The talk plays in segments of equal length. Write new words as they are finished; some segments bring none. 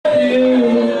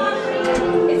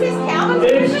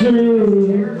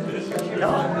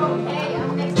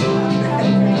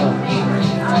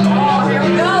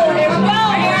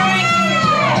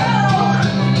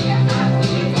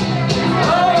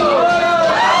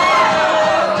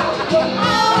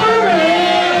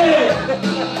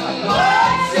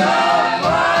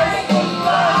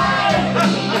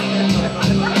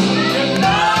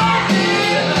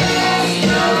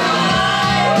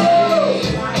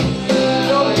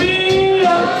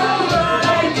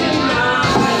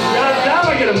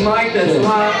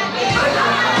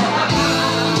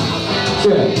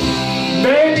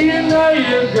Baby, you know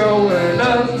you're going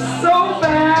up so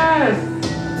fast,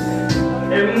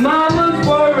 and mama's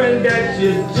worried that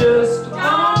you just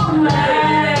won't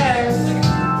last.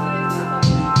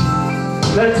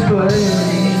 Let's play.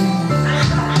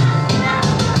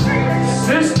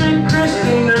 Sister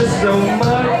Christian, there's so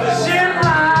much in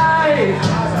life.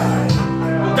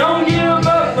 Don't give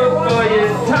up before your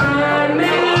time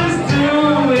is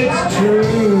due. It's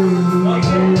true.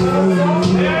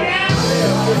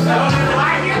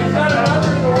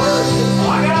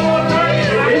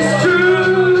 It's true.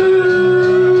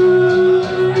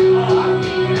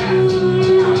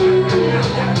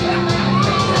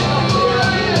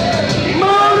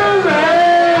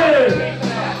 Motorin,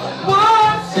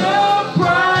 what's your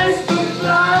price for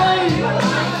flight?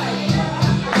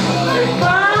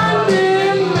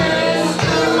 Finding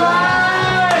Mr.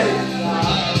 Right.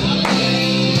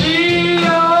 Be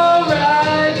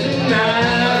alright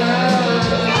tonight.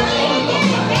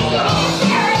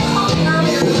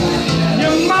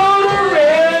 Your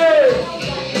Motorin,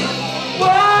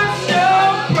 what's your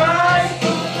price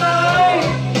for flight?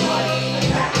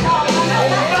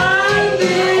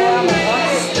 Finding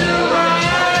Mr.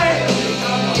 Right.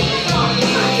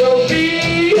 You'll be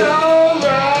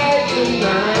alright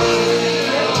tonight.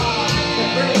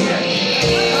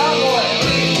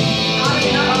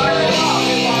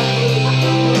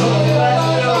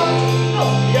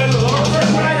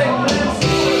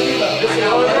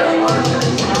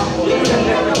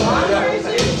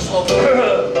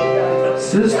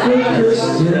 Sister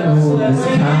Christian, hold this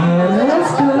time,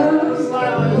 let's go.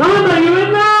 Mama, you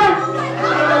in there?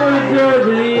 Oh, you're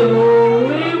the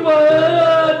only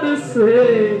one to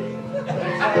say.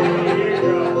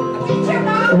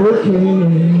 Okay.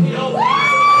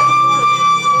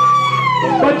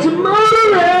 But your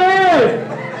Motorin.